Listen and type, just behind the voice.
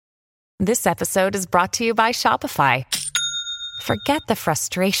This episode is brought to you by Shopify. Forget the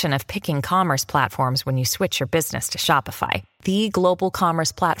frustration of picking commerce platforms when you switch your business to Shopify, the global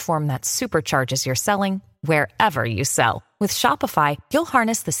commerce platform that supercharges your selling wherever you sell. With Shopify, you'll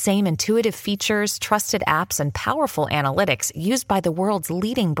harness the same intuitive features, trusted apps, and powerful analytics used by the world's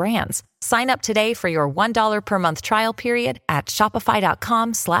leading brands. Sign up today for your $1 per month trial period at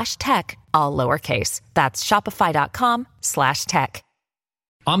shopify.com/tech, all lowercase. That's shopify.com/tech.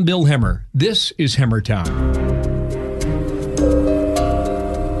 I'm Bill Hemmer. This is Hemmer Time.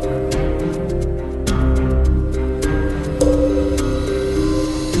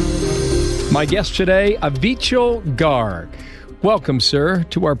 My guest today, Avichal Garg. Welcome, sir,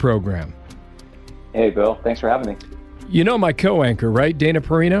 to our program. Hey, Bill. Thanks for having me. You know my co-anchor, right? Dana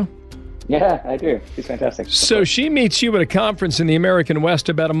Perino? Yeah, I do. She's fantastic. So she meets you at a conference in the American West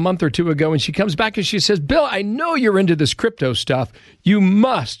about a month or two ago, and she comes back and she says, Bill, I know you're into this crypto stuff. You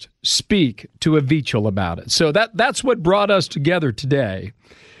must speak to Avichal about it. So that's what brought us together today.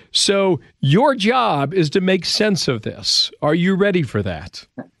 So your job is to make sense of this. Are you ready for that?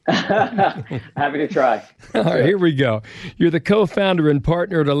 Happy to try. All right, here we go. You're the co-founder and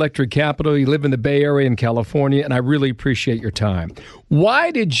partner at Electric Capital. You live in the Bay Area in California, and I really appreciate your time.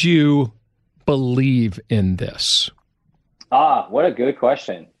 Why did you believe in this? What a good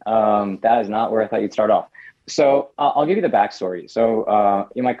question. That is not where I thought you'd start off. So I'll give you the backstory. So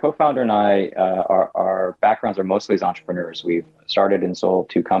my co-founder and I, our backgrounds are mostly as entrepreneurs. We've started and sold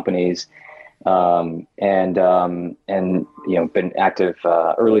 2 companies, and been active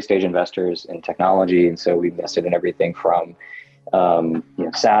early stage investors in technology. And so we've invested in everything from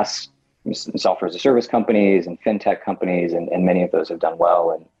SaaS, software as a service companies, and fintech companies, and many of those have done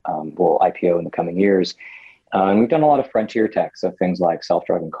well and will IPO in the coming years. And we've done a lot of frontier tech, so things like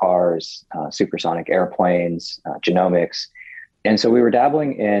self-driving cars, supersonic airplanes, genomics. And so we were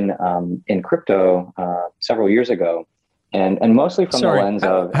dabbling in crypto several years ago, and mostly from the lens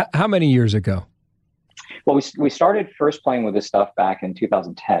of... How many years ago? Well, we started first playing with this stuff back in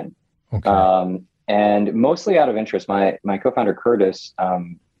 2010. Okay. And mostly out of interest. My co-founder, Curtis,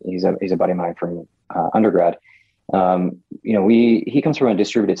 he's a buddy of mine from undergrad. He comes from a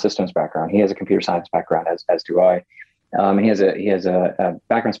distributed systems background. He has a computer science background, as do I. He has a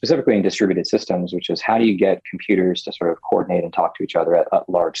background specifically in distributed systems, which is how do you get computers to sort of coordinate and talk to each other at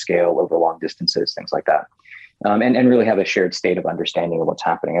large scale over long distances, things like that. And really have a shared state of understanding of what's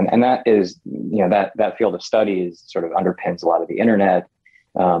happening. And that is, that field of study is sort of underpins a lot of the internet.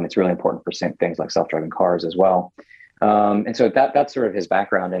 It's really important for things like self-driving cars as well. And so that's sort of his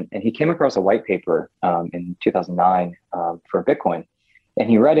background. And he came across a white paper in 2009 for Bitcoin. And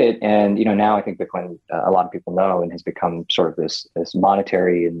he read it. And, now I think Bitcoin, a lot of people know, and has become sort of this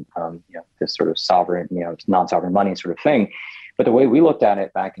monetary and, this sort of sovereign, non-sovereign money sort of thing. But the way we looked at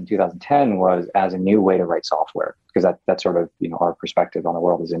it back in 2010 was as a new way to write software, because that's sort of, our perspective on the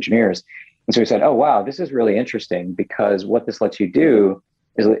world as engineers. And so we said, oh, wow, this is really interesting, because what this lets you do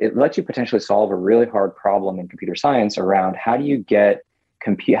is it lets you potentially solve a really hard problem in computer science around how do you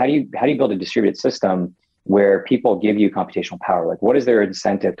build a distributed system where people give you computational power? Like, what is their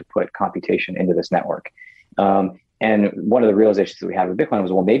incentive to put computation into this network? And one of the realizations that we had with Bitcoin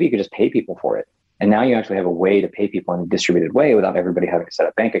was, well, maybe you could just pay people for it. And now you actually have a way to pay people in a distributed way without everybody having to set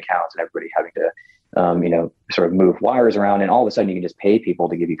up bank accounts and everybody having to, sort of move wires around. And all of a sudden you can just pay people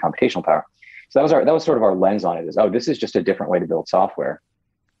to give you computational power. So that was sort of our lens on it, is, this is just a different way to build software.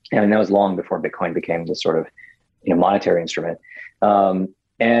 And that was long before Bitcoin became this sort of, monetary instrument. And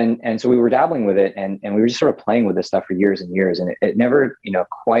so we were dabbling with it, and we were just sort of playing with this stuff for years and years. And it never,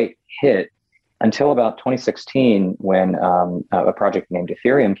 quite hit until about 2016, when a project named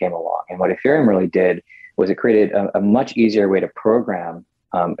Ethereum came along. And what Ethereum really did was it created a much easier way to program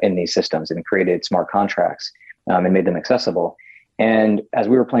in these systems, and it created smart contracts and made them accessible. And as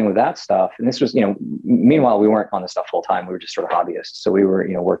we were playing with that stuff, and this was, meanwhile, we weren't on this stuff full time. We were just sort of hobbyists. So we were,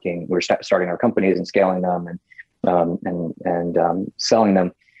 working, we were starting our companies and scaling them and selling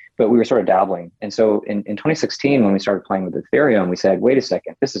them, but we were sort of dabbling. And so in 2016, when we started playing with Ethereum, we said, wait a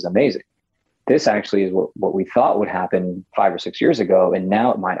second, this is amazing. This actually is what we thought would happen 5 or 6 years ago. And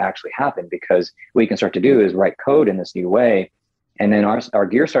now it might actually happen, because what you can start to do is write code in this new way. And then our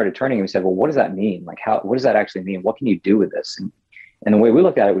gear started turning, and we said, well, what does that mean? Like, what does that actually mean? What can you do with this? And the way we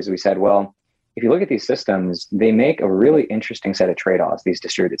looked at it was, we said, well, if you look at these systems, they make a really interesting set of trade-offs, these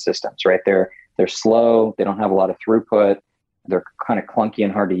distributed systems, right? They're slow. They don't have a lot of throughput. They're kind of clunky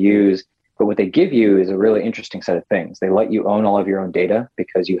and hard to use. But what they give you is a really interesting set of things. They let you own all of your own data,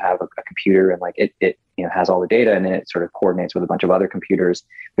 because you have a computer, and like it has all the data, and then it sort of coordinates with a bunch of other computers,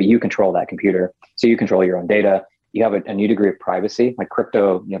 but you control that computer. So you control your own data. you have a new degree of privacy. Like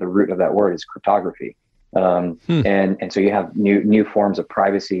crypto, the root of that word is cryptography. And so you have new forms of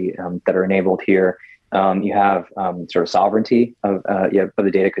privacy that are enabled here. You have sort of sovereignty of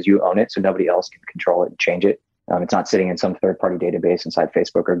the data because you own it, so nobody else can control it and change it. It's not sitting in some third-party database inside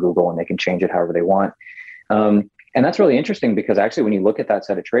Facebook or Google, and they can change it however they want. And that's really interesting because actually, when you look at that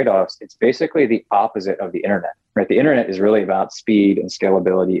set of trade-offs, it's basically the opposite of the internet, right? The internet is really about speed and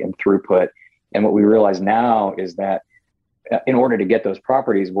scalability and throughput. And what we realize now is that in order to get those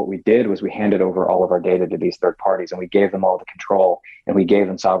properties, what we did was we handed over all of our data to these third parties, and we gave them all the control, and we gave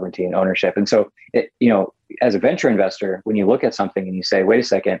them sovereignty and ownership. And so, as a venture investor, when you look at something and you say, wait a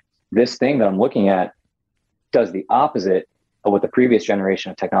second, this thing that I'm looking at does the opposite of what the previous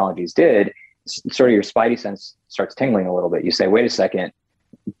generation of technologies did, sort of your spidey sense starts tingling a little bit. You say, wait a second,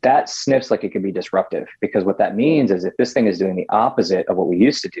 that sniffs like it could be disruptive, because what that means is if this thing is doing the opposite of what we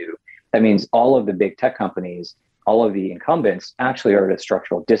used to do, that means all of the big tech companies, all of the incumbents actually are at a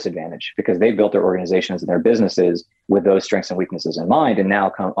structural disadvantage because they built their organizations and their businesses with those strengths and weaknesses in mind. And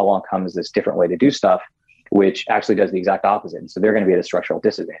now along comes this different way to do stuff, which actually does the exact opposite. And so they're going to be at a structural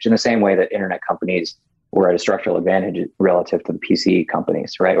disadvantage in the same way that internet companies were at a structural advantage relative to the PC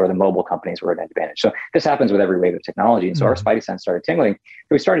companies, right? Or the mobile companies were at an advantage. So this happens with every wave of technology. And so our spidey sense started tingling.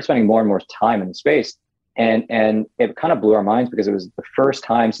 We started spending more and more time in the space. And it kind of blew our minds because it was the first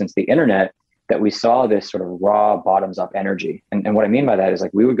time since the internet that we saw this sort of raw bottoms up energy. And what I mean by that is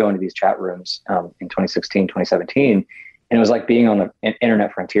like we would go into these chat rooms in 2016, 2017, and it was like being on the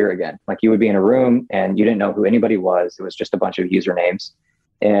internet frontier again. Like you would be in a room and you didn't know who anybody was. It was just a bunch of usernames.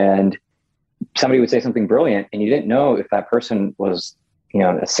 And somebody would say something brilliant and you didn't know if that person was, a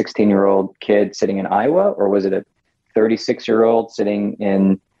 16-year-old kid sitting in Iowa, or was it a 36-year-old sitting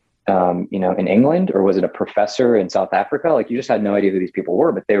in England, or was it a professor in South Africa? Like you just had no idea who these people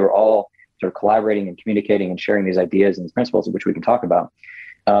were, but they were all sort of collaborating and communicating and sharing these ideas and these principles, which we can talk about.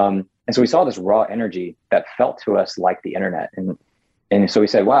 And so we saw this raw energy that felt to us like the internet. And so we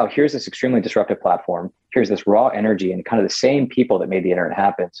said, wow, here's this extremely disruptive platform. Here's this raw energy and kind of the same people that made the internet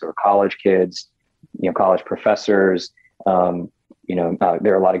happen. So college kids, college professors, there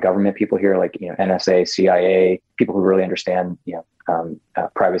are a lot of government people here, like, NSA, CIA, people who really understand,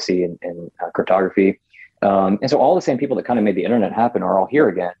 privacy and cryptography. And so all the same people that kind of made the internet happen are all here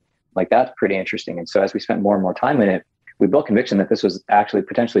again. Like that's pretty interesting. And so as we spent more and more time in it, we built conviction that this was actually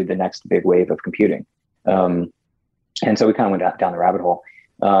potentially the next big wave of computing. And so we kind of went down the rabbit hole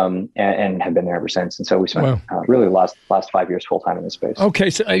and have been there ever since. And so we spent really the last 5 years full time in this space. Okay,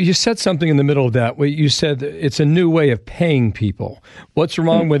 so you said something in the middle of that. You said it's a new way of paying people. What's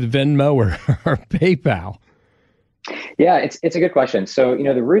wrong with Venmo or PayPal? Yeah, it's a good question. So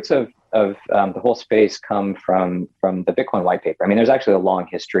the roots of the whole space come from the Bitcoin white paper. I mean, there's actually a long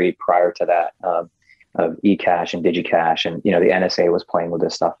history prior to that of eCash and DigiCash, and the NSA was playing with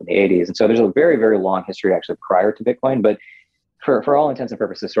this stuff in the 80s. And so there's a very, very long history actually prior to Bitcoin. But for all intents and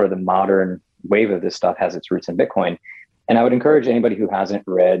purposes, sort of the modern wave of this stuff has its roots in Bitcoin. And I would encourage anybody who hasn't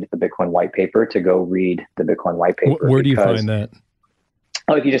read the Bitcoin white paper to go read the Bitcoin white paper. Where do you find that?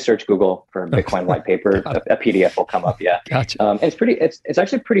 Oh, if you just search Google for Bitcoin white paper, a PDF will come up. Yeah, gotcha. It's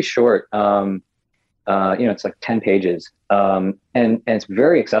actually pretty short. It's like 10 pages, and it's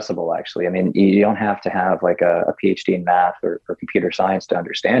very accessible. Actually, I mean, you don't have to have like a PhD in math or computer science to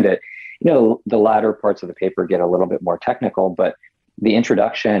understand it. The latter parts of the paper get a little bit more technical, but the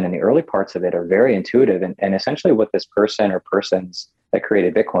introduction and the early parts of it are very intuitive. And essentially, what this person or persons that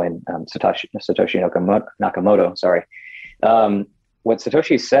created Bitcoin, Satoshi Nakamoto, sorry. What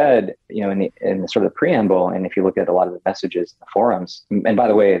Satoshi said, in the sort of the preamble, and if you look at a lot of the messages in the forums, and by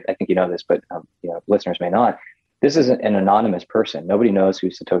the way, I think you know this, but listeners may not. This is an anonymous person. Nobody knows who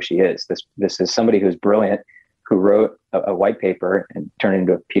Satoshi is. This is somebody who's brilliant, who wrote a white paper and turned it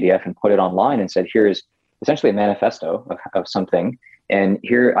into a PDF and put it online and said, here's essentially a manifesto of something. And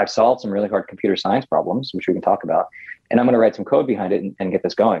here I've solved some really hard computer science problems, which we can talk about. And I'm going to write some code behind it and get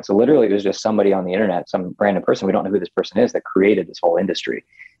this going. So literally it was just somebody on the internet, some random person, we don't know who this person is, that created this whole industry.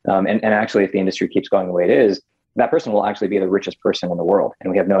 And actually, if the industry keeps going the way it is, that person will actually be the richest person in the world.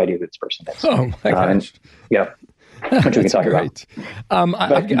 And we have no idea who this person is. Oh my gosh. Which we can talk about.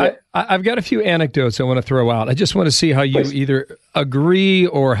 I've got a few anecdotes I want to throw out. I just want to see how you either agree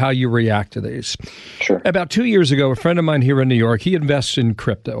or how you react to these. Sure. About 2 years ago, a friend of mine here in New York, he invests in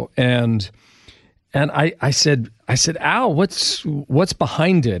crypto, and I said, Al, what's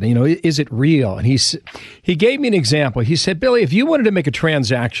behind it? Is it real? And he gave me an example. He said, Billy, if you wanted to make a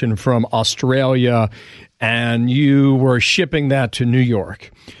transaction from Australia and you were shipping that to New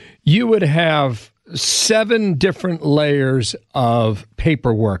York, you would have 7 different layers of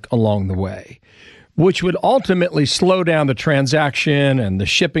paperwork along the way. which would ultimately slow down the transaction and the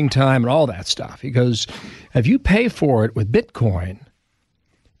shipping time and all that stuff. He goes, if you pay for it with Bitcoin,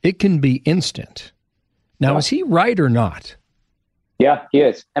 it can be instant. Now, is he right or not? Yeah, he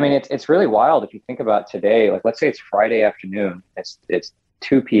is. I mean, it's really wild if you think about today. Like, let's say it's Friday afternoon. It's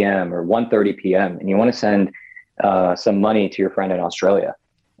 2 p.m. or 1:30 p.m. and you want to send some money to your friend in Australia.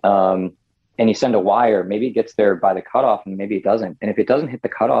 And you send a wire, maybe it gets there by the cutoff and maybe it doesn't. And if it doesn't hit the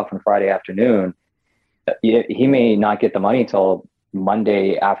cutoff on Friday afternoon, he may not get the money until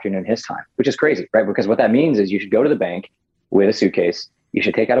Monday afternoon his time, which is crazy, right? Because what that means is you should go to the bank with a suitcase. You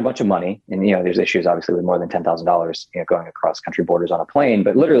should take out a bunch of money. And, there's issues obviously with more than $10,000, going across country borders on a plane,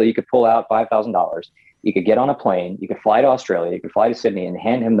 but literally you could pull out $5,000. You could get on a plane, you could fly to Australia, you could fly to Sydney and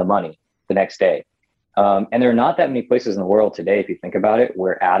hand him the money the next day. And there are not that many places in the world today, if you think about it,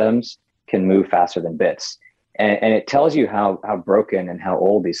 where atoms can move faster than bits. And it tells you how broken and how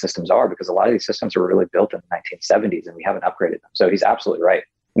old these systems are, because a lot of these systems were really built in the 1970s and we haven't upgraded them. So he's absolutely right.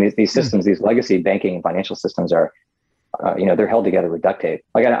 And these systems, these legacy banking and financial systems are, they're held together with duct tape.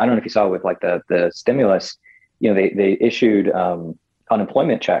 Like, I don't know if you saw with like the stimulus, they issued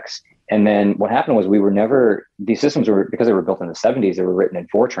unemployment checks. And then what happened was these systems were, because they were built in the 70s, they were written in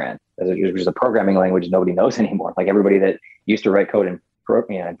Fortran, which is a programming language nobody knows anymore. Like, everybody that used to write code and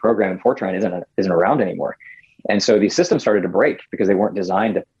program in Fortran isn't around anymore. And so these systems started to break because they weren't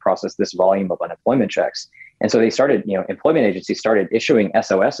designed to process this volume of unemployment checks. And so they started, employment agencies started issuing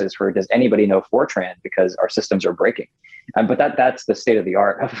SOSs for, does anybody know Fortran? Because our systems are breaking. But that's the state of the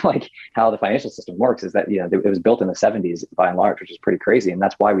art of like how the financial system works, is that, it was built in the 70s by and large, which is pretty crazy. And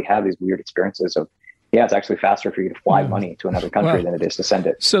that's why we have these weird experiences of, it's actually faster for you to fly money to another country than it is to send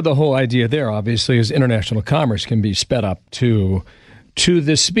it. So the whole idea there, obviously, is international commerce can be sped up to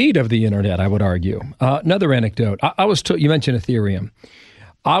the speed of the internet, I would argue. Another anecdote. I was told, you mentioned Ethereum.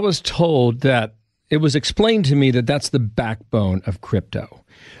 I was told that it was explained to me that that's the backbone of crypto.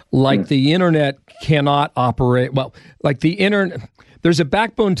 Like the internet cannot operate, there's a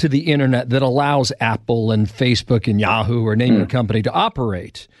backbone to the internet that allows Apple and Facebook and Yahoo, or name your company, to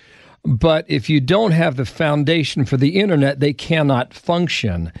operate. But if you don't have the foundation for the internet, they cannot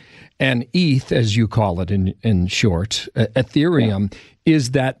function. And ETH, as you call it in short, Ethereum,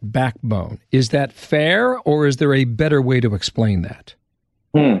 is that backbone. Is that fair, or is there a better way to explain that?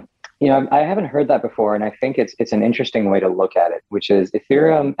 I haven't heard that before, and I think it's an interesting way to look at it, which is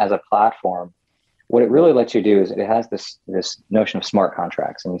Ethereum as a platform. What it really lets you do is it has this notion of smart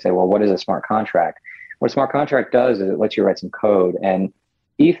contracts. And you say, well, what is a smart contract? What a smart contract does is it lets you write some code. And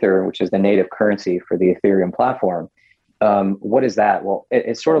Ether, which is the native currency for the Ethereum platform, what is that? Well,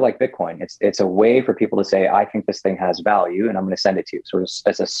 it's sort of like Bitcoin. It's a way for people to say, I think this thing has value and I'm going to send it to you. So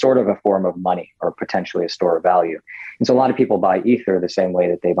it's a sort of a form of money, or potentially a store of value. And so a lot of people buy Ether the same way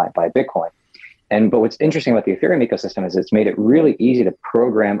that they might buy Bitcoin. But what's interesting about the Ethereum ecosystem is it's made it really easy to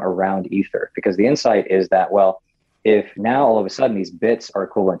program around Ether, because the insight is that, well, if now all of a sudden these bits are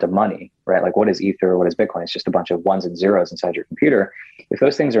equivalent to money, right? Like, what is Ether? What is Bitcoin? It's just a bunch of ones and zeros inside your computer. If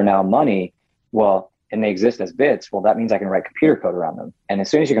those things are now money, and they exist as bits, well, that means I can write computer code around them. And as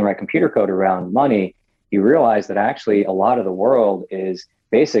soon as you can write computer code around money, you realize that actually a lot of the world is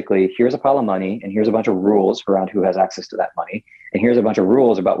basically, here's a pile of money and here's a bunch of rules around who has access to that money. And here's a bunch of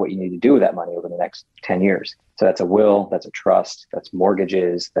rules about what you need to do with that money over the next 10 years. So that's a will, that's a trust, that's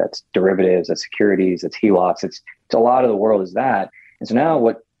mortgages, that's derivatives, that's securities, that's HELOCs. It's a lot of the world is that. And so now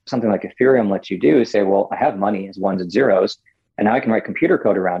what something like Ethereum lets you do is say, well, I have money as ones and zeros, and now I can write computer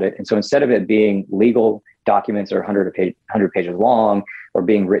code around it. And so instead of it being legal documents that are 100 pages long, or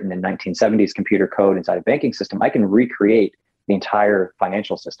being written in 1970s computer code inside a banking system, I can recreate the entire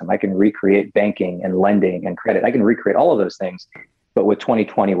financial system. I can recreate banking and lending and credit. I can recreate all of those things, but with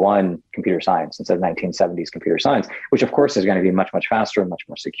 2021 computer science instead of 1970s computer science, which of course is going to be much, much faster, much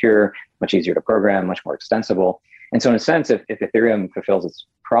more secure, much easier to program, much more extensible. And so in a sense, if Ethereum fulfills its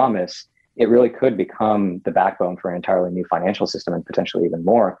promise, it really could become the backbone for an entirely new financial system, and potentially even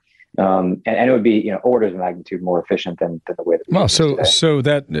more. And it would be, orders of magnitude more efficient than the way that we so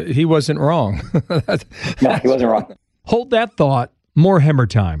that he wasn't wrong. No, he wasn't wrong. Hold that thought. More Hemmer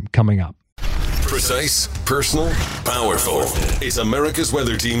Time coming up. Precise, personal, powerful. It's America's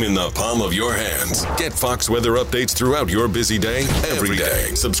Weather Team in the palm of your hands. Get Fox weather updates throughout your busy day, every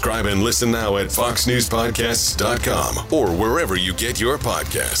day. Subscribe and listen now at foxnewspodcasts.com or wherever you get your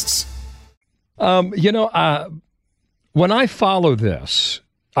podcasts. When I follow this,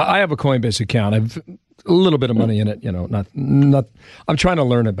 I have a Coinbase account. I've a little bit of money in it, not. I'm trying to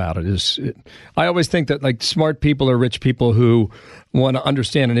learn about it. I always think that like smart people are rich people who want to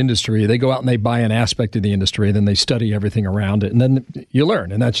understand an industry. They go out and they buy an aspect of the industry, then they study everything around it, and then you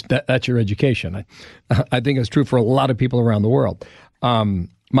learn, and that's your education. I think it's true for a lot of people around the world.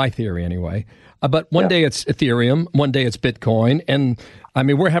 My theory, anyway. But one day it's Ethereum, one day it's Bitcoin. And I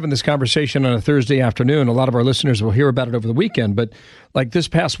mean, we're having this conversation on a Thursday afternoon. A lot of our listeners will hear about it over the weekend. But like this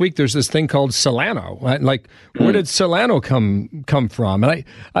past week, there's this thing called Solana. Right? Like, where did Solana come from? And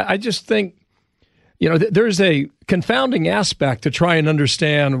I just think, there's a confounding aspect to try and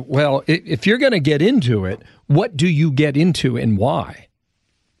understand, well, if you're going to get into it, what do you get into and why?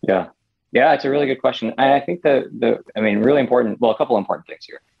 Yeah, it's a really good question. I think really important, a couple important things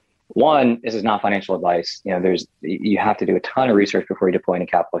here. One, this is not financial advice. You have to do a ton of research before you deploy any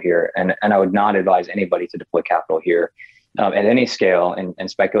capital here. And I would not advise anybody to deploy capital here at any scale and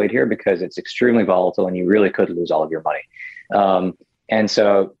speculate here because it's extremely volatile and you really could lose all of your money. And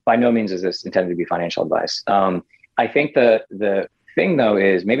so by no means is this intended to be financial advice. I think the thing though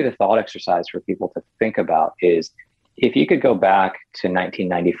is maybe the thought exercise for people to think about is if you could go back to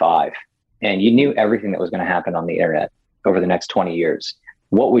 1995 and you knew everything that was going to happen on the internet over the next 20 years,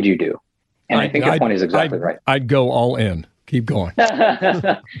 what would you do? And I think your point is exactly right. I'd go all in. Keep going.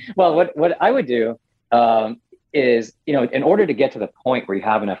 Well, what I would do is, in order to get to the point where you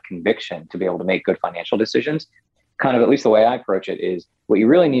have enough conviction to be able to make good financial decisions, kind of at least the way I approach it is what you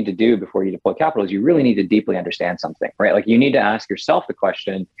really need to do before you deploy capital is you really need to deeply understand something, right? Like you need to ask yourself the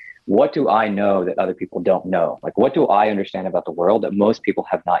question, what do I know that other people don't know? Like, what do I understand about the world that most people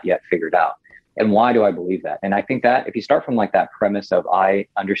have not yet figured out? And why do I believe that? And I think that if you start from like that premise of I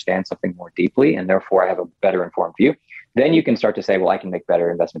understand something more deeply and therefore I have a better informed view, then you can start to say, well, I can make better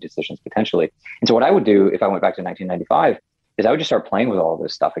investment decisions potentially. And so what I would do if I went back to 1995 is I would just start playing with all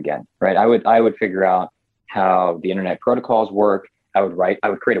this stuff again, right? I would figure out how the internet protocols work. I would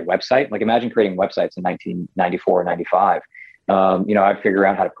create a website. Like imagine creating websites in 1994 or 95. I'd figure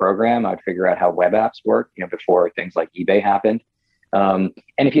out how to program. I'd figure out how web apps work, before things like eBay happened. And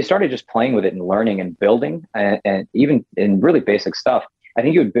if you started just playing with it and learning and building and even in really basic stuff, I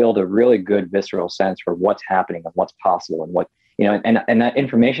think you would build a really good visceral sense for what's happening and what's possible and what, and that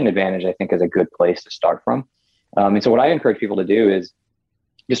information advantage, I think is a good place to start from. And so what I encourage people to do is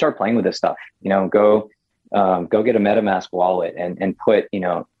just start playing with this stuff, go get a MetaMask wallet and put,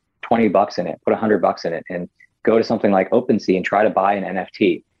 $20 in it, put $100 in it and go to something like OpenSea and try to buy an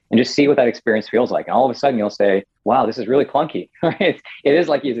NFT. And just see what that experience feels like. And all of a sudden you'll say, wow, this is really clunky. It is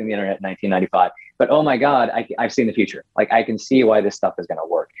like using the internet in 1995, but oh my God, I've seen the future. Like I can see why this stuff is going to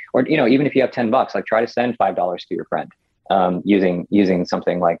work. Or, even if you have $10, like try to send $5 to your friend using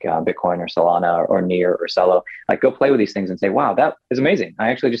something like Bitcoin or Solana or Near or Celo. Like go play with these things and say, wow, that is amazing. I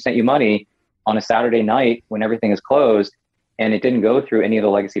actually just sent you money on a Saturday night when everything is closed. And it didn't go through any of the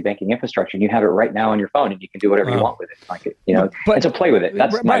legacy banking infrastructure. And you have it right now on your phone, and you can do whatever you want with it. And so play with it.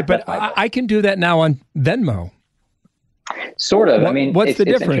 That's right. But I can do that now on Venmo. Sort of. What's the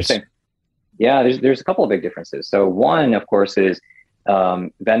difference? Yeah, there's a couple of big differences. So one, of course, is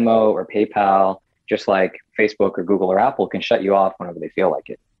Venmo or PayPal, just like Facebook or Google or Apple, can shut you off whenever they feel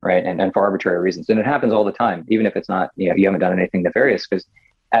like it, right? And for arbitrary reasons. And it happens all the time, even if it's not, you haven't done anything nefarious, because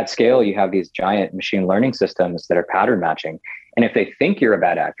at scale, you have these giant machine learning systems that are pattern matching. And if they think you're a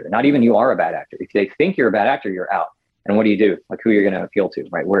bad actor, not even you are a bad actor, if they think you're a bad actor, you're out. And what do you do? Like who you're going to appeal to,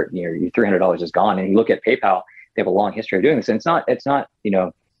 right? Where your $300 is gone. And you look at PayPal, they have a long history of doing this. And it's not,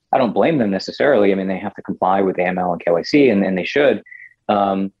 I don't blame them necessarily. I mean, they have to comply with AML and KYC and they should.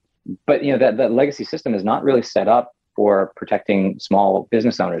 But that legacy system is not really set up for protecting small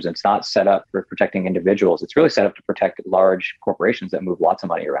business owners. It's not set up for protecting individuals. It's really set up to protect large corporations that move lots of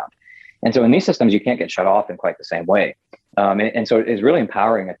money around. And so in these systems, you can't get shut off in quite the same way. And so it's really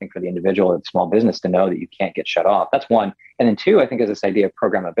empowering, I think, for the individual and small business to know that you can't get shut off. That's one. And then two, I think, is this idea of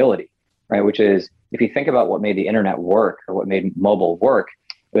programmability, right? Which is, if you think about what made the internet work or what made mobile work,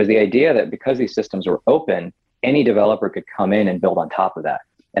 it was the idea that because these systems were open, any developer could come in and build on top of that.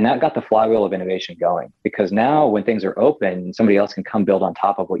 And that got the flywheel of innovation going, because now when things are open, somebody else can come build on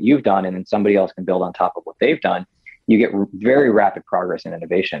top of what you've done, and then somebody else can build on top of what they've done. You get very rapid progress in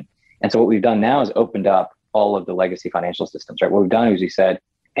innovation. And so what we've done now is opened up all of the legacy financial systems, right? What we've done is we said,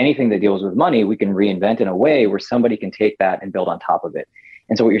 anything that deals with money, we can reinvent in a way where somebody can take that and build on top of it.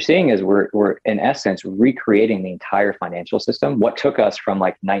 And so what you're seeing is we're in essence recreating the entire financial system. What took us from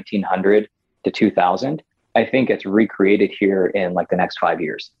like 1900 to 2000, I think it's recreated here in like the next 5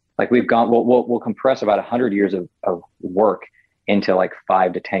 years. Like we've gone, we'll compress about 100 years of work into like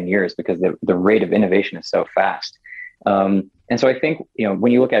 5 to 10 years because the rate of innovation is so fast. And so I think,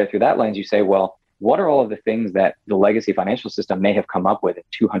 when you look at it through that lens, you say, well, what are all of the things that the legacy financial system may have come up with in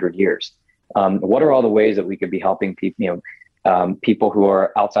 200 years? What are all the ways that we could be helping people, people who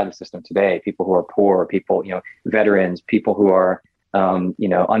are outside the system today, people who are poor, people, veterans, people who are,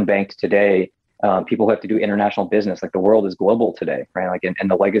 unbanked today, people who have to do international business. Like the world is global today, right? Like, and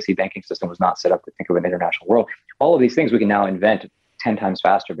the legacy banking system was not set up to think of an international world. All of these things we can now invent 10 times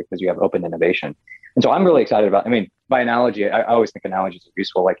faster because you have open innovation. And so I'm really excited about, by analogy, I always think analogies are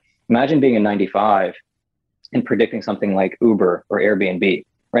useful. Like imagine being in 95 and predicting something like Uber or Airbnb,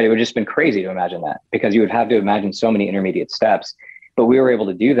 right? It would have just been crazy to imagine that because you would have to imagine so many intermediate steps. But we were able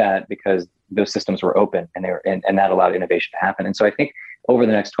to do that because those systems were open and and that allowed innovation to happen. And so I think over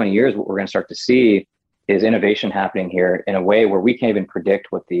the next 20 years, what we're going to start to see is innovation happening here in a way where we can't even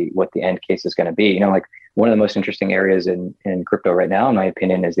predict what the end case is going to be. Like one of the most interesting areas in crypto right now, in my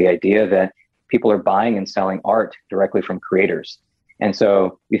opinion, is the idea that people are buying and selling art directly from creators. And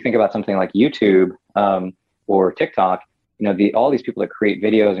so you think about something like YouTube or TikTok, all these people that create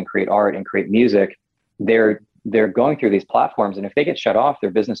videos and create art and create music, they're going through these platforms. And if they get shut off,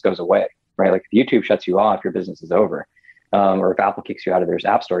 their business goes away, right? Like if YouTube shuts you off, your business is over. Or if Apple kicks you out of their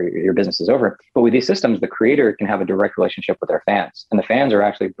app store, your business is over. But with these systems, the creator can have a direct relationship with their fans. And the fans are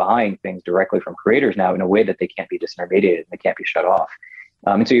actually buying things directly from creators now in a way that they can't be disintermediated and they can't be shut off.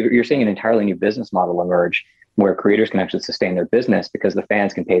 And so you're seeing an entirely new business model emerge where creators can actually sustain their business because the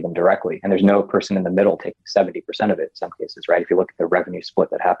fans can pay them directly. And there's no person in the middle taking 70% of it in some cases, right? If you look at the revenue split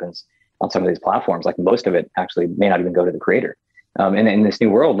that happens on some of these platforms, like most of it actually may not even go to the creator. And in this new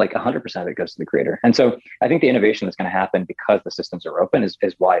world, like 100% of it goes to the creator. And so I think the innovation that's going to happen because the systems are open is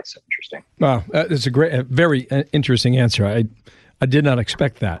why it's so interesting. Wow, that's a very interesting answer. I did not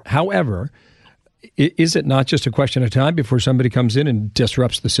expect that. However, is it not just a question of time before somebody comes in and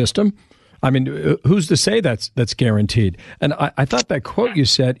disrupts the system? Who's to say that's guaranteed? And I thought that quote you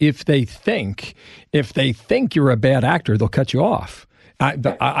said, if they think you're a bad actor, they'll cut you off.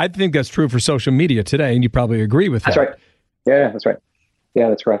 I think that's true for social media today, and you probably agree with that. That's right. Yeah, that's right. Yeah,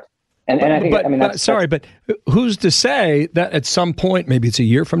 that's correct. And I think, but who's to say that at some point, maybe it's a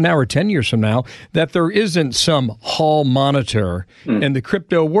year from now or 10 years from now, that there isn't some hall monitor in the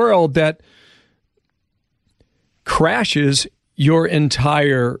crypto world that crashes your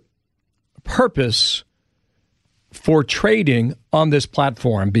entire purpose for trading on this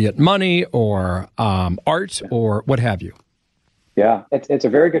platform, be it money or art or what have you? Yeah, it's a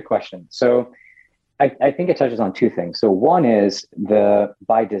very good question. So I think it touches on two things. So one is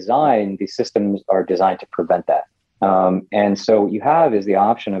by design, these systems are designed to prevent that. And so what you have is the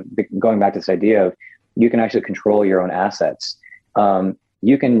option of going back to this idea of you can actually control your own assets.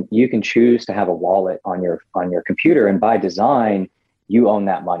 You can choose to have a wallet on your computer, and by design, you own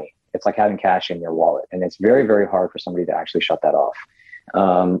that money. It's like having cash in your wallet, and it's very, very hard for somebody to actually shut that off.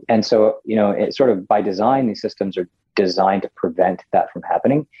 And so, it's sort of by design, these systems are designed to prevent that from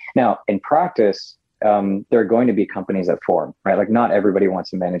happening. Now, in practice, there are going to be companies that form, right? Like not everybody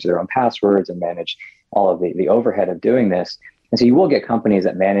wants to manage their own passwords and manage all of the overhead of doing this. And so you will get companies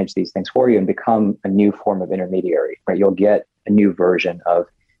that manage these things for you and become a new form of intermediary, right? You'll get a new version of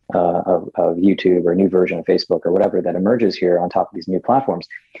YouTube or a new version of Facebook or whatever that emerges here on top of these new platforms.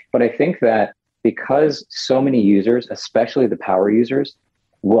 But I think that because so many users, especially the power users,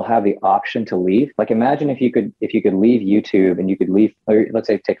 will have the option to leave. Like imagine if you could leave YouTube and you could leave, or let's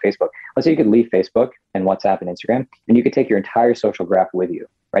say take Facebook. Let's say you could leave Facebook and WhatsApp and Instagram, and you could take your entire social graph with you,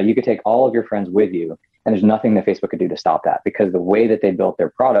 right? You could take all of your friends with you, and there's nothing that Facebook could do to stop that because the way that they built their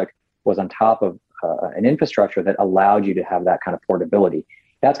product was on top of an infrastructure that allowed you to have that kind of portability.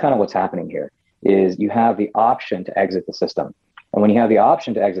 That's kind of what's happening here is you have the option to exit the system. And when you have the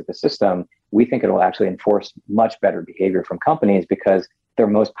option to exit the system, we think it will actually enforce much better behavior from companies because their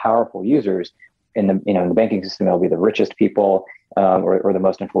most powerful users in the banking system, it'll be the richest people or the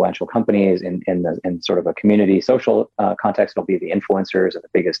most influential companies in sort of a community social context. It'll be the influencers and the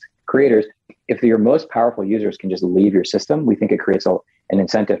biggest creators. If your most powerful users can just leave your system, we think it creates an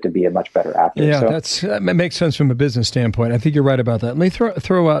incentive to be a much better actor. Yeah, that makes sense from a business standpoint. I think you're right about that. Let me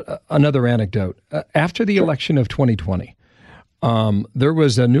throw out another anecdote. After the election of 2020, there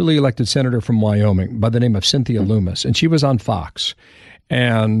was a newly elected senator from Wyoming by the name of Cynthia Lummis, and she was on Fox.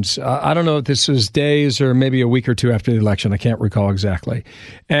 And I don't know if this is days or maybe a week or two after the election. I can't recall exactly.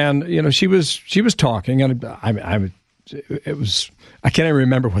 And she was talking, and I can't even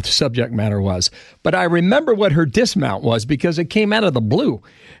remember what the subject matter was, but I remember what her dismount was because it came out of the blue.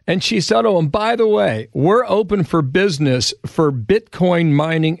 And she said, "Oh, and by the way, we're open for business for Bitcoin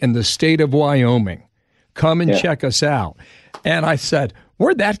mining in the state of Wyoming. Come and check us out." And I said,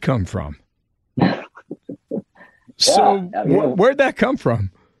 "Where'd that come from?" So where'd that come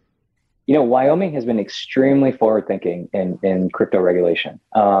from? Wyoming has been extremely forward-thinking in crypto regulation.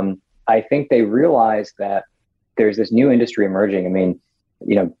 I think they realize that there's this new industry emerging. I mean,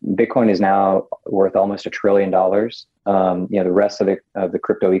 Bitcoin is now worth almost $1 trillion. The rest of the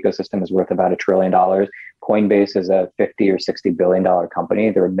crypto ecosystem is worth about $1 trillion. Coinbase is a $50 or $60 billion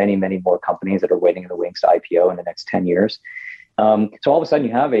company. There are many, many more companies that are waiting in the wings to IPO in the next 10 years. So all of a sudden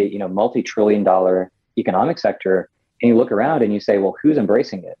you have a multi-trillion-dollar economic sector, and you look around and you say, well, who's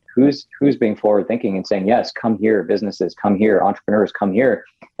embracing it? Who's being forward-thinking and saying, yes, come here, businesses, come here, entrepreneurs, come here.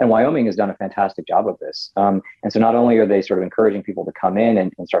 And Wyoming has done a fantastic job of this. And so not only are they sort of encouraging people to come in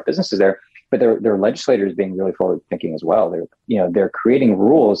and start businesses there, but their legislators being really forward-thinking as well. They're creating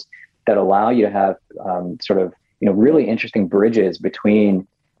rules that allow you to have really interesting bridges between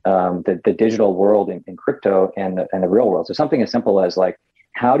the digital world in crypto and the real world. So something as simple as like,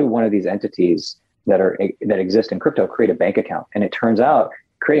 how do one of these entities that exist in crypto create a bank account? And it turns out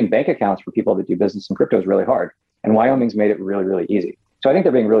creating bank accounts for people that do business in crypto is really hard. And Wyoming's made it really, really easy. So I think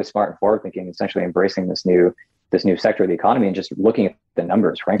they're being really smart and forward-thinking, essentially embracing this new sector of the economy and just looking at the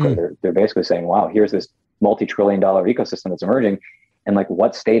numbers. Frankly, they're basically saying, wow, here's this multi-trillion-dollar ecosystem that's emerging. And like,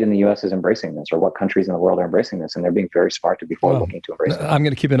 what state in the U.S. is embracing this, or what countries in the world are embracing this? And they're being very smart to be forward-looking to embrace it. I'm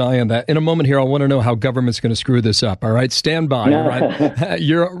going to keep an eye on that. In a moment here, I want to know how government's going to screw this up. All right, stand by. Right?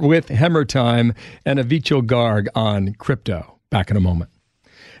 You're with Hemmer Time and Avichal Garg on crypto. Back in a moment.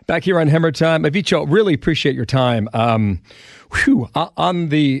 Back here on Hemmer Time. Avichal, really appreciate your time. On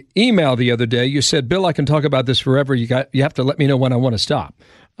the email the other day, you said, Bill, I can talk about this forever. You have to let me know when I want to stop,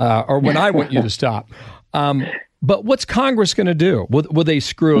 or when I want you to stop. But what's Congress going to do? Will they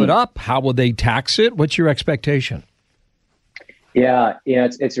screw it up? How will they tax it? What's your expectation? Yeah,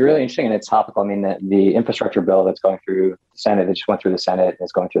 it's really interesting and it's topical. I mean, the infrastructure bill that's going through the Senate, that just went through the Senate, and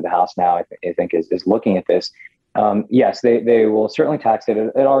is going through the House now, I think is looking at this. Yes, they will certainly tax it.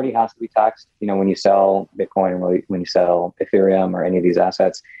 It already has to be taxed. When you sell Bitcoin or when you sell Ethereum or any of these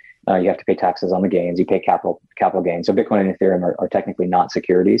assets, you have to pay taxes on the gains. You pay capital gains. So Bitcoin and Ethereum are technically not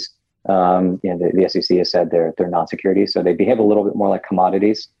securities. The SEC has said they're not securities, so they behave a little bit more like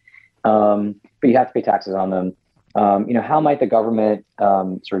commodities. But you have to pay taxes on them. How might the government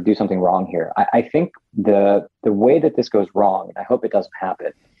sort of do something wrong here? I think the way that this goes wrong, and I hope it doesn't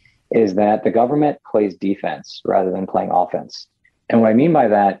happen, is that the government plays defense rather than playing offense. And what I mean by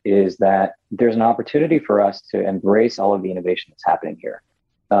that is that there's an opportunity for us to embrace all of the innovation that's happening here,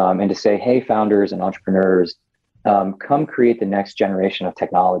 and to say, hey, founders and entrepreneurs, come create the next generation of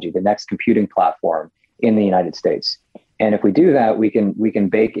technology, the next computing platform in the United States. And if we do that, we can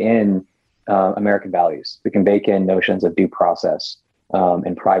bake in American values. We can bake in notions of due process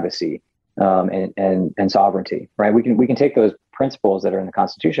and privacy and sovereignty. Right? We can take those principles that are in the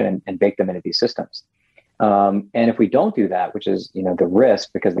Constitution and bake them into these systems. And if we don't do that, which is the risk,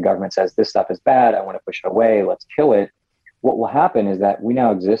 because the government says this stuff is bad, I want to push it away, let's kill it. What will happen is that we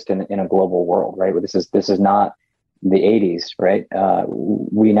now exist in a global world, right? This is not the 80s, right?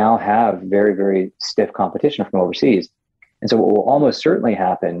 We now have very, very stiff competition from overseas. And so what will almost certainly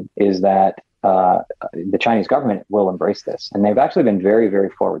happen is that the Chinese government will embrace this. And they've actually been very,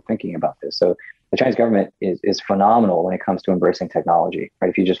 very forward thinking about this. So the Chinese government is phenomenal when it comes to embracing technology, right?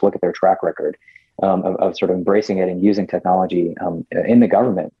 If you just look at their track record of sort of embracing it and using technology in the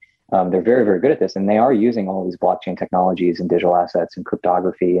government, they're very, very good at this. And they are using all these blockchain technologies and digital assets and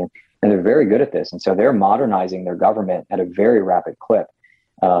cryptography, and they're very good at this. And so they're modernizing their government at a very rapid clip.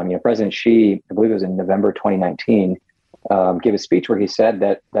 President Xi, I believe it was in November 2019, gave a speech where he said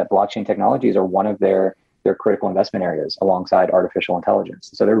that blockchain technologies are one of their critical investment areas alongside artificial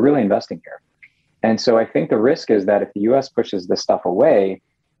intelligence. So they're really investing here. And so I think the risk is that if the US pushes this stuff away,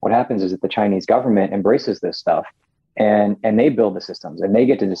 what happens is that the Chinese government embraces this stuff and they build the systems and they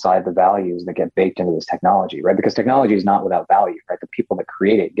get to decide the values that get baked into this technology, right? Because technology is not without value, right? The people that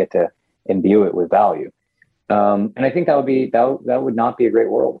create it get to imbue it with value. And I think that would not be a great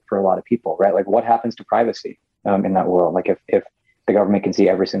world for a lot of people, right? Like, what happens to privacy in that world? Like if the government can see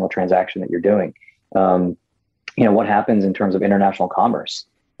every single transaction that you're doing, what happens in terms of international commerce,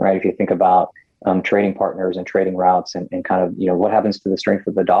 right? If you think about trading partners and trading routes and kind of, what happens to the strength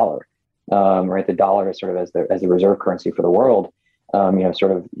of the dollar, right? The dollar is sort of as the reserve currency for the world.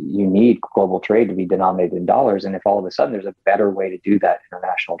 You need global trade to be denominated in dollars. And if all of a sudden there's a better way to do that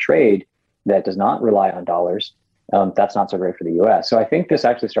international trade that does not rely on dollars, that's not so great for the U.S. So I think this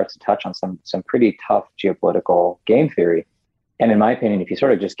actually starts to touch on some pretty tough geopolitical game theory. And in my opinion, if you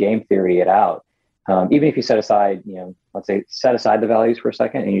sort of just game theory it out, even if you set aside, set aside the values for a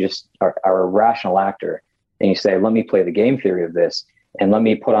second and you just are a rational actor and you say, let me play the game theory of this and let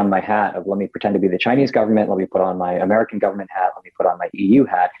me put on my hat of, let me pretend to be the Chinese government, let me put on my American government hat, let me put on my EU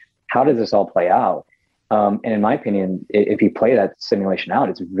hat. how does this all play out? And in my opinion, if you play that simulation out,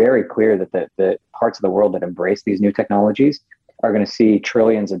 it's very clear that the parts of the world that embrace these new technologies are going to see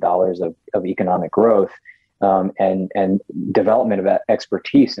trillions of dollars of economic growth and development of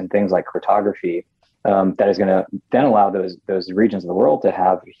expertise in things like cryptography that is going to then allow those regions of the world to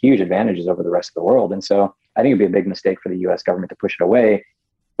have huge advantages over the rest of the world. And so I think it'd be a big mistake for the U.S. government to push it away.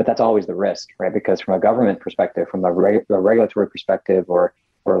 But that's always the risk, right? Because from a government perspective, from a regulatory perspective or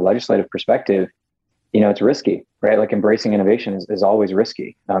a legislative perspective, it's risky, right? Like embracing innovation is always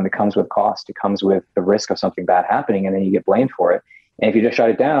risky. It comes with cost. It comes with the risk of something bad happening, and then you get blamed for it. And if you just shut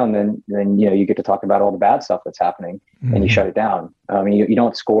it down, then you get to talk about all the bad stuff that's happening, and you shut it down. You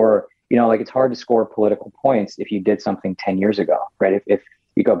don't score. It's hard to score political points if you did something 10 years ago, right? If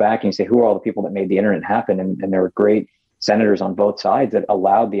you go back and you say, who are all the people that made the internet happen, and there were great senators on both sides that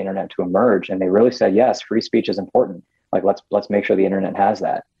allowed the internet to emerge, and they really said, yes, free speech is important. Like let's make sure the internet has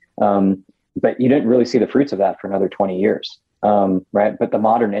that. But you didn't really see the fruits of that for another 20 years, right? But the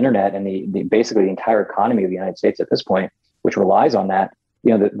modern internet and the basically the entire economy of the United States at this point, which relies on that,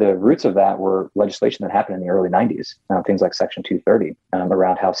 the roots of that were legislation that happened in the early 90s, things like Section 230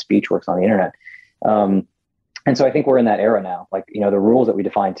 around how speech works on the internet. And so I think we're in that era now. Like, the rules that we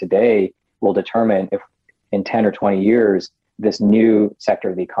define today will determine if in 10 or 20 years, this new sector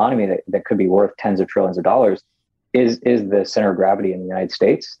of the economy that could be worth tens of trillions of dollars is the center of gravity in the United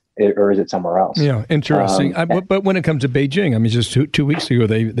States, or is it somewhere else? Yeah, interesting. But when it comes to Beijing, I mean, just two weeks ago,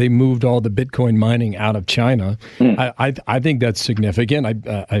 they moved all the Bitcoin mining out of China. I think that's significant.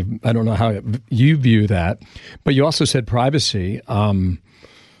 I don't know how you view that, but you also said privacy. I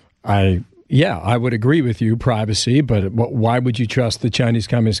would agree with you, privacy, but why would you trust the Chinese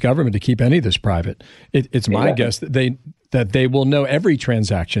Communist government to keep any of this private? It's my guess that they will know every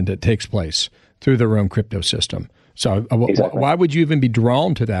transaction that takes place through their own crypto system. So why would you even be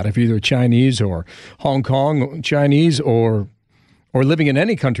drawn to that if you're either Chinese or Hong Kong Chinese or living in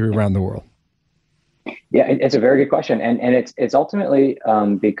any country around the world? Yeah, it's a very good question. And it's ultimately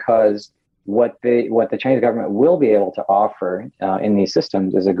because what the Chinese government will be able to offer in these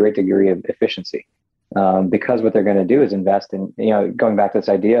systems is a great degree of efficiency, because what they're going to do is invest in, going back to this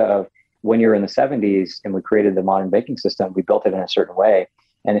idea of when you're in the 70s and we created the modern banking system, we built it in a certain way.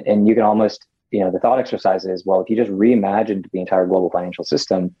 And you can almost, the thought exercise is, well, if you just reimagined the entire global financial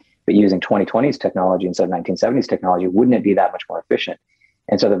system, but using 2020s technology instead of 1970s technology, wouldn't it be that much more efficient?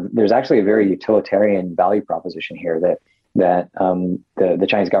 And so there's actually a very utilitarian value proposition here that the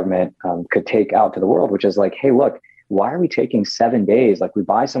Chinese government could take out to the world, which is like, hey, look, why are we taking 7 days? Like, we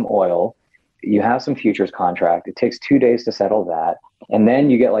buy some oil, you have some futures contract, it takes 2 days to settle that, and then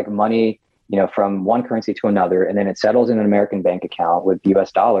you get like money, from one currency to another, and then it settles in an American bank account with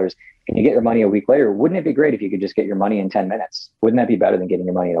US dollars, and you get your money a week later. Wouldn't it be great if you could just get your money in 10 minutes? Wouldn't that be better than getting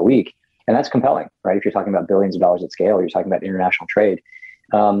your money in a week? And that's compelling, right? If you're talking about billions of dollars at scale, or you're talking about international trade.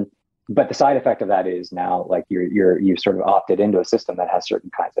 But the side effect of that is now, like, you've sort of opted into a system that has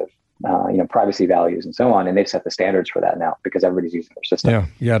certain kinds of privacy values and so on, and they've set the standards for that now because everybody's using their system.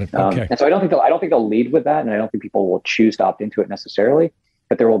 Yeah, got it. Okay. And so I don't think they'll lead with that, and I don't think people will choose to opt into it necessarily.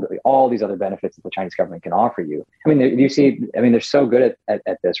 But there will be all these other benefits that the Chinese government can offer you. I mean, they're so good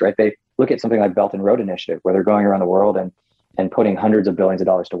at this, right? They look at something like Belt and Road Initiative, where they're going around the world and putting hundreds of billions of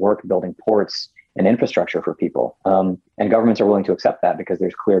dollars to work building ports and infrastructure for people. And governments are willing to accept that because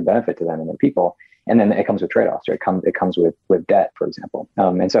there's clear benefit to them and their people. And then it comes with trade-offs, right? It comes with debt, for example.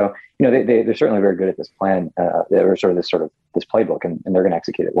 And so, they're certainly very good at this plan, or this playbook, and they're going to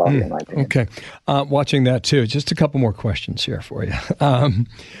execute it well, in my opinion. Okay. Watching that too. Just a couple more questions here for you.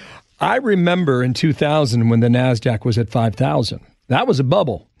 I remember in 2000 when the NASDAQ was at 5,000. That was a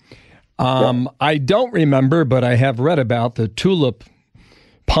bubble. I don't remember, but I have read about the tulip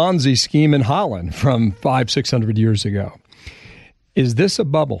Ponzi scheme in Holland from 500-600 years ago. Is this a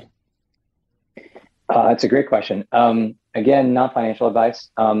bubble? It's a great question. Again, not financial advice.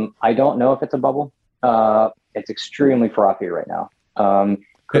 I don't know if it's a bubble. It's extremely frothy right now.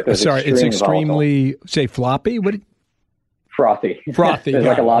 It's extremely volatile. Say floppy? What? Frothy. Frothy. There's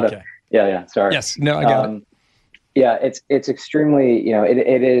like a lot of. Yeah. Sorry. Yes. No, I got it. Yeah, it's extremely.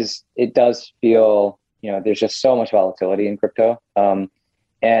 It does feel. There's just so much volatility in crypto.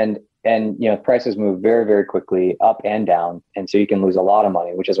 And prices move very, very quickly up and down. And so you can lose a lot of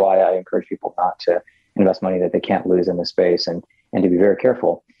money, which is why I encourage people not to invest money that they can't lose in this space, and to be very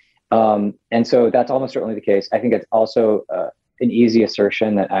careful. And so that's almost certainly the case. I think it's also an easy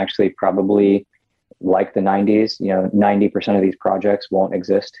assertion that actually probably, like the 90s, 90% of these projects won't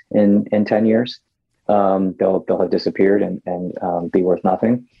exist in 10 years. They'll have disappeared and be worth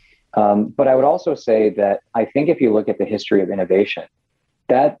nothing. But I would also say that I think if you look at the history of innovation,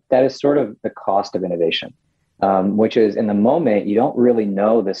 that is sort of the cost of innovation, which is in the moment, you don't really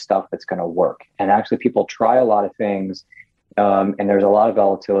know the stuff that's going to work. And actually people try a lot of things, and there's a lot of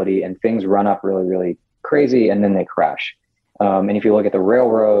volatility and things run up really, really crazy and then they crash. And if you look at the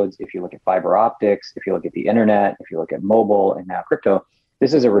railroads, if you look at fiber optics, if you look at the internet, if you look at mobile and now crypto,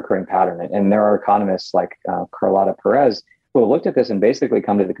 this is a recurring pattern. And there are economists like Carlota Perez who have looked at this and basically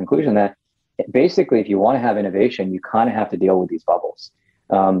come to the conclusion that basically, if you want to have innovation, you kind of have to deal with these bubbles.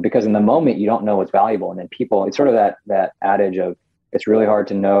 Because in the moment, you don't know what's valuable. And then people, it's sort of that adage of, it's really hard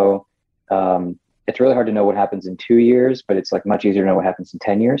to know. It's really hard to know what happens in 2 years, but it's like much easier to know what happens in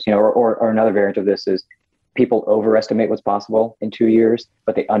 10 years, or another variant of this is people overestimate what's possible in 2 years,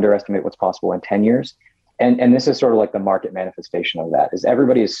 but they underestimate what's possible in 10 years. And this is sort of like the market manifestation of that, is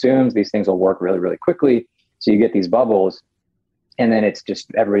everybody assumes these things will work really, really quickly. So you get these bubbles and then it's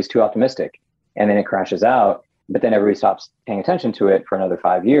just, everybody's too optimistic and then it crashes out, but then everybody stops paying attention to it for another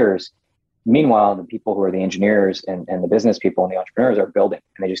 5 years. Meanwhile, the people who are the engineers and the business people and the entrepreneurs are building,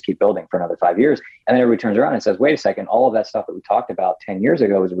 and they just keep building for another 5 years. And then everybody turns around and says, wait a second, all of that stuff that we talked about 10 years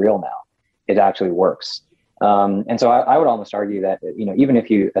ago is real now. It actually works. And so I would almost argue that, even if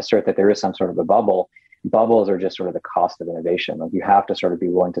you assert that there is some sort of a bubble, bubbles are just sort of the cost of innovation. Like you have to sort of be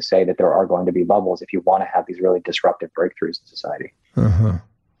willing to say that there are going to be bubbles if you want to have these really disruptive breakthroughs in society. Uh-huh.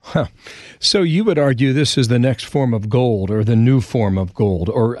 Huh. So you would argue this is the next form of gold, or the new form of gold,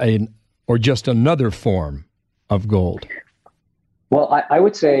 or just another form of gold? Well, I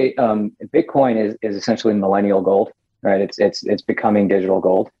would say Bitcoin is essentially millennial gold, right? It's becoming digital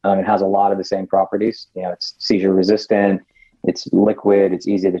gold. It has a lot of the same properties. It's seizure resistant, it's liquid, it's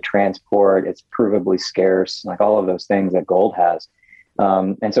easy to transport, it's provably scarce, like all of those things that gold has.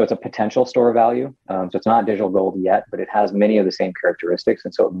 And so it's a potential store of value. So it's not digital gold yet, but it has many of the same characteristics.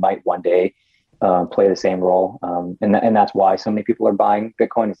 And so it might one day play the same role. And that's why so many people are buying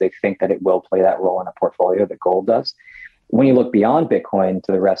Bitcoin, is they think that it will play that role in a portfolio that gold does. When you look beyond Bitcoin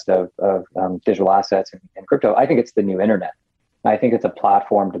to the rest of digital assets and crypto, I think it's the new internet. I think it's a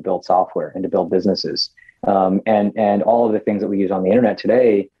platform to build software and to build businesses. And all of the things that we use on the internet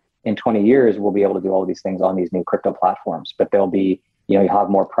today, in 20 years, we'll be able to do all of these things on these new crypto platforms. But they'll be, you'll have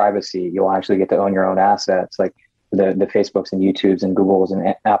more privacy. You'll actually get to own your own assets. Like the Facebooks and YouTubes and Googles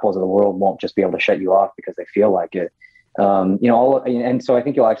and Apples of the world won't just be able to shut you off because they feel like it. And so I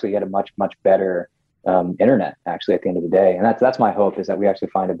think you'll actually get a much, much better internet actually at the end of the day. And that's my hope, is that we actually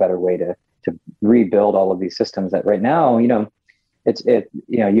find a better way to rebuild all of these systems that right now, we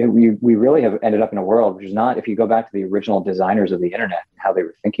really have ended up in a world which is not, if you go back to the original designers of the internet and how they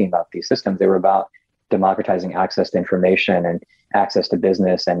were thinking about these systems, they were about democratizing access to information and access to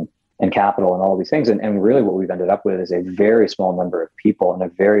business and capital and all of these things. And really what we've ended up with is a very small number of people and a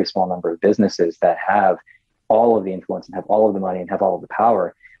very small number of businesses that have all of the influence and have all of the money and have all of the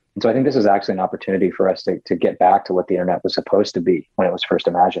power. And so I think this is actually an opportunity for us to get back to what the internet was supposed to be when it was first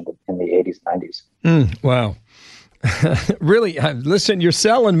imagined in the 80s and 90s. Wow. Really, listen, you're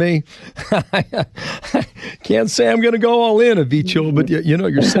selling me. Can't say I'm going to go all in, Avichal, but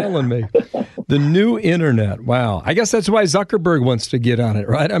you're selling me. The new internet. Wow. I guess that's why Zuckerberg wants to get on it,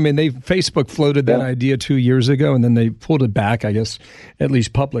 right? I mean, Facebook floated that idea 2 years ago, and then they pulled it back, I guess, at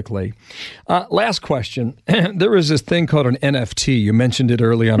least publicly. Last question. There is this thing called an NFT. You mentioned it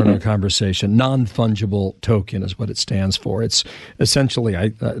early on in our conversation. Non-fungible token is what it stands for. It's essentially,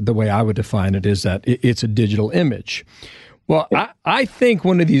 the way I would define it is that it's a digital image. Well, I think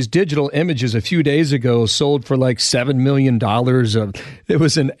one of these digital images a few days ago sold for like $7 million. It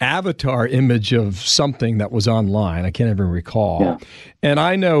was an avatar image of something that was online. I can't even recall. Yeah. And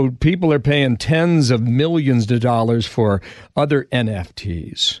I know people are paying tens of millions of dollars for other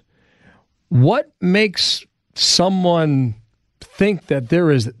NFTs. What makes someone think that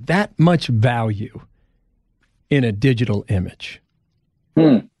there is that much value in a digital image?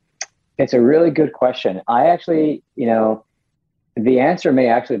 It's a really good question. I actually, the answer may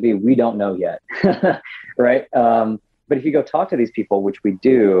actually be, we don't know yet, right? But if you go talk to these people, which we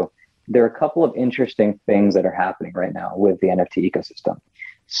do, there are a couple of interesting things that are happening right now with the NFT ecosystem.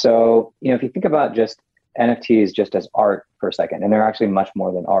 So, if you think about just NFTs just as art for a second, and they're actually much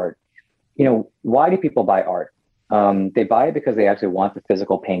more than art, why do people buy art? They buy it because they actually want the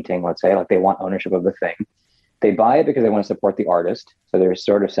physical painting, let's say, like they want ownership of the thing. They buy it because they want to support the artist. So they're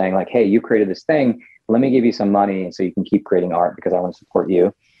sort of saying like, hey, you created this thing, let me give you some money so you can keep creating art because I want to support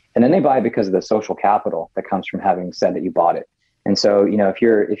you. And then they buy it because of the social capital that comes from having said that you bought it. And so,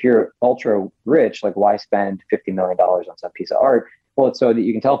 if you're ultra rich, like why spend $50 million on some piece of art? Well, it's so that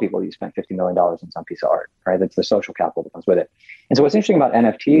you can tell people you spent $50 million on some piece of art, right? That's the social capital that comes with it. And so what's interesting about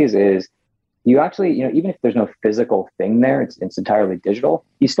NFTs is you actually, even if there's no physical thing there, it's entirely digital,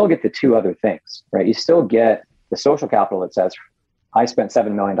 you still get the two other things, right? You still get the social capital that says, I spent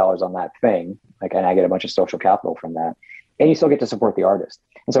 $7 million on that thing, and I get a bunch of social capital from that. And you still get to support the artist.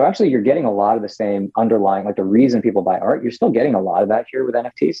 And so actually you're getting a lot of the same underlying, the reason people buy art, you're still getting a lot of that here with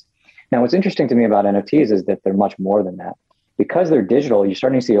NFTs. Now, what's interesting to me about NFTs is that they're much more than that. Because they're digital, you're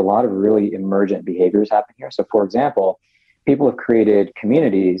starting to see a lot of really emergent behaviors happen here. So for example, people have created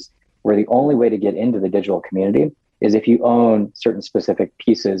communities where the only way to get into the digital community is if you own certain specific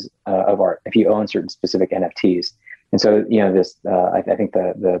pieces of art, if you own certain specific NFTs. And so, I think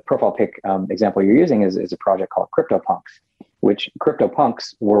the profile pic example you're using is a project called CryptoPunks, which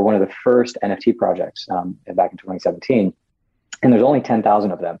CryptoPunks were one of the first NFT projects back in 2017. And there's only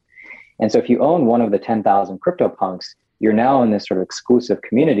 10,000 of them. And so if you own one of the 10,000 CryptoPunks, you're now in this sort of exclusive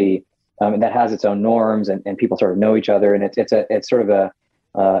community that has its own norms and people sort of know each other. And it's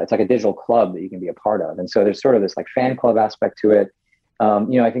like a digital club that you can be a part of. And so there's sort of this like fan club aspect to it.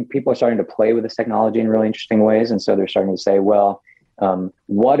 I think people are starting to play with this technology in really interesting ways. And so they're starting to say, well,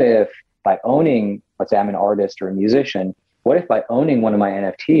 what if by owning, let's say I'm an artist or a musician, what if by owning one of my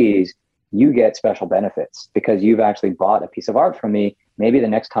NFTs, you get special benefits because you've actually bought a piece of art from me. Maybe the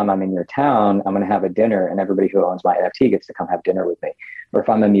next time I'm in your town, I'm going to have a dinner and everybody who owns my NFT gets to come have dinner with me. Or if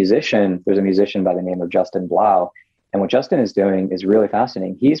I'm a musician, there's a musician by the name of Justin Blau. And what Justin is doing is really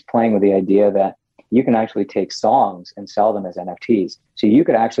fascinating. He's playing with the idea that you can actually take songs and sell them as NFTs. So you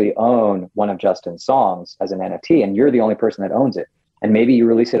could actually own one of Justin's songs as an NFT and you're the only person that owns it. And maybe you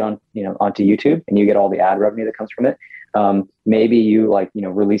release it onto YouTube and you get all the ad revenue that comes from it. Maybe you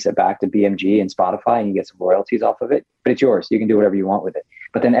release it back to BMG and Spotify and you get some royalties off of it, but it's yours. You can do whatever you want with it.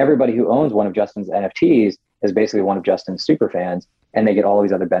 But then everybody who owns one of Justin's NFTs is basically one of Justin's super fans, and they get all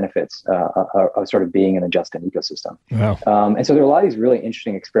these other benefits of sort of being in the Justin ecosystem. Wow. And so there are a lot of these really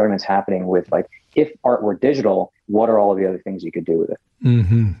interesting experiments happening with if art were digital, what are all of the other things you could do with it?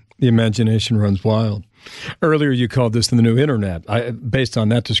 Mm-hmm. The imagination runs wild. Earlier, you called this the new internet. Based on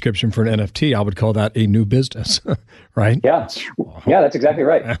that description for an NFT, I would call that a new business, right? Yeah. Yeah, that's exactly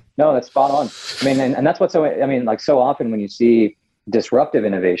right. No, that's spot on. I mean, and that's what's so often when you see disruptive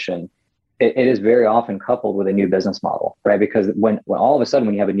innovation, it is very often coupled with a new business model, right? Because when all of a sudden,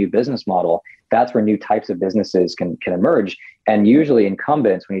 when you have a new business model, that's where new types of businesses can emerge. And usually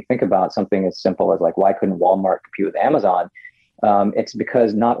incumbents, when you think about something as simple as why couldn't Walmart compete with Amazon? It's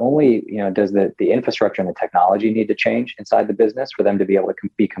because not only does the infrastructure and the technology need to change inside the business for them to be able to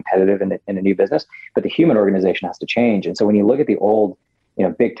be competitive in a new business, but the human organization has to change. And so when you look at the old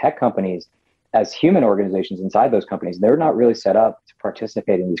big tech companies, as human organizations inside those companies, they're not really set up to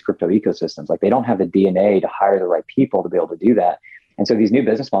participate in these crypto ecosystems. They don't have the DNA to hire the right people to be able to do that. And so these new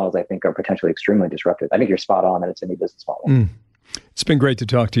business models, I think, are potentially extremely disruptive. I think you're spot on that it's a new business model. It's been great to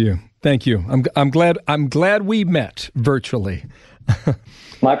talk to you. Thank you. I'm glad we met virtually.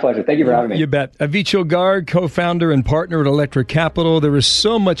 My pleasure. Thank you for having me. You bet. Avichal Garg, co-founder and partner at Electric Capital. There is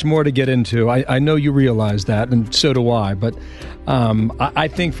so much more to get into. I know you realize that, and so do I. But I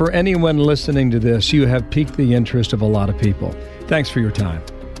think for anyone listening to this, you have piqued the interest of a lot of people. Thanks for your time.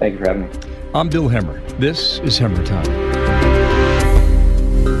 Thank you for having me. I'm Bill Hemmer. This is Hemmer Time.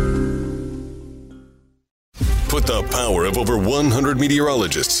 Put the power of over 100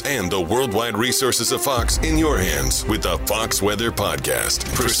 meteorologists and the worldwide resources of Fox in your hands with the Fox Weather Podcast.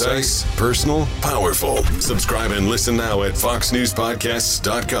 Precise, personal, powerful. Subscribe and listen now at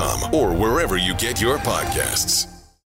foxnewspodcasts.com or wherever you get your podcasts.